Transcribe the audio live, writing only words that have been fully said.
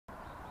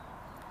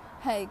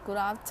Hey, good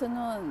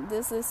afternoon.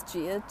 This is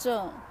Jie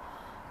Zheng.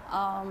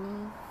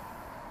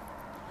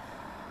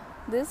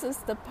 This is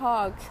the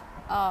park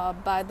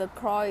by the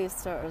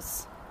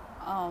cloisters.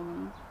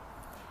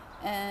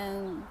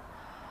 And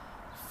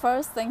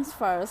first things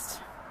first,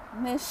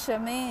 Miss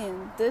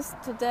Shemin,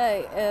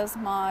 today is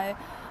my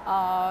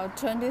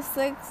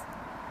 26th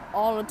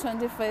or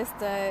 25th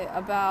day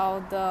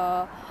about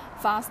the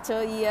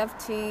faster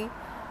EFT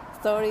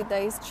 30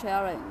 days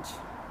challenge.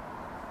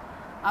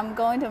 I'm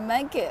going to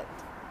make it.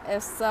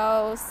 It's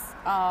so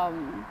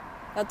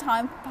the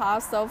time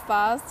passed so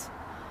fast.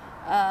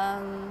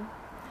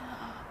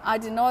 I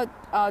did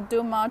not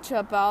do much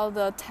about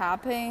the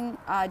tapping.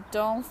 I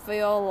don't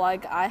feel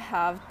like I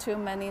have too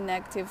many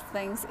negative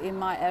things in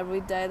my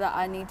everyday that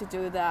I need to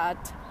do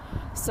that.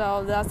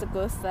 So that's a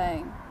good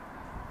thing.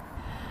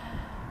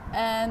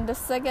 And the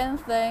second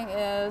thing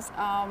is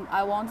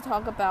I want to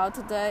talk about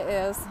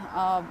today is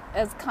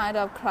it's kind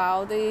of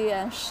cloudy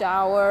and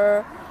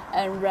shower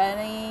and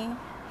rainy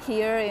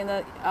here in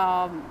the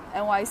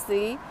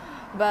NYC,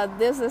 but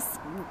this is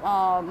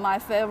my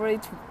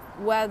favorite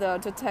weather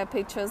to take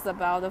pictures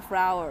about the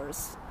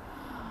flowers.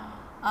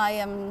 I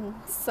am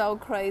so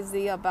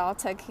crazy about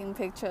taking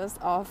pictures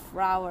of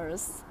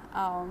flowers,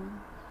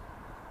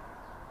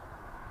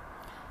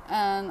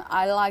 and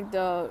I like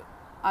the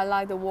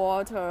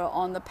water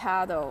on the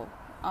paddle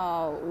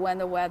when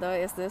the weather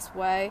is this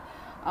way.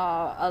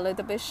 A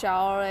little bit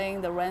showering,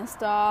 the rain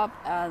stop,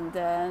 and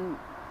then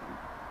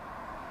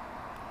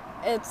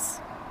it's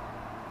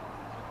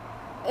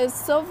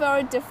so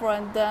very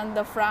different than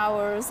the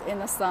flowers in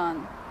the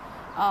sun.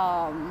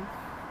 I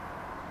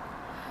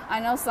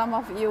know some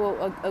of you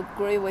will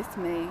agree with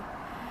me,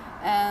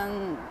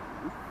 and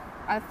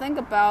I think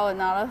about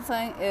another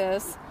thing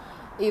is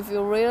if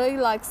you really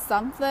like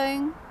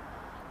something,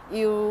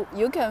 you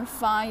can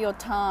find your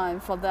time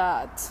for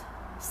that.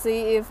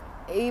 See, if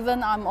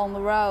even I'm on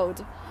the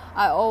road,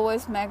 I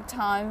always make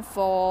time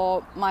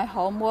for my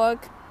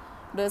homework,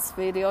 this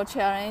video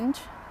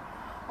challenge,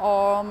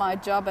 or my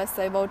job as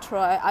Sable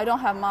Tray. I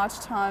don't have much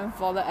time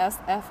for the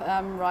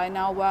SFM right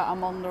now where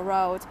I'm on the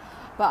road,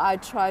 but I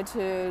try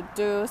to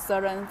do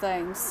certain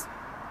things.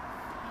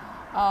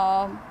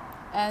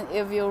 And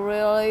if you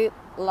really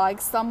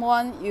like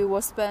someone, you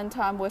will spend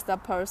time with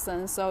that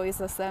person. So it's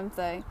the same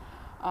thing.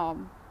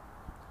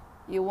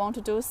 You want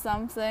to do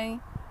something,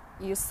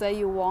 you say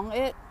you want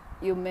it,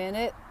 you mean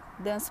it,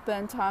 then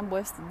spend time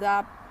with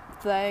that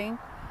thing,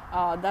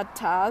 that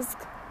task,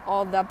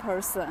 or that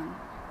person.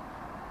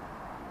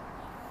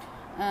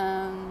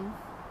 And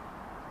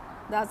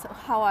that's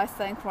how I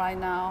think right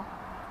now.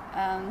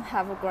 And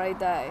have a great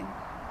day.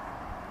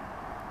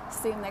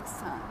 See you next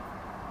time.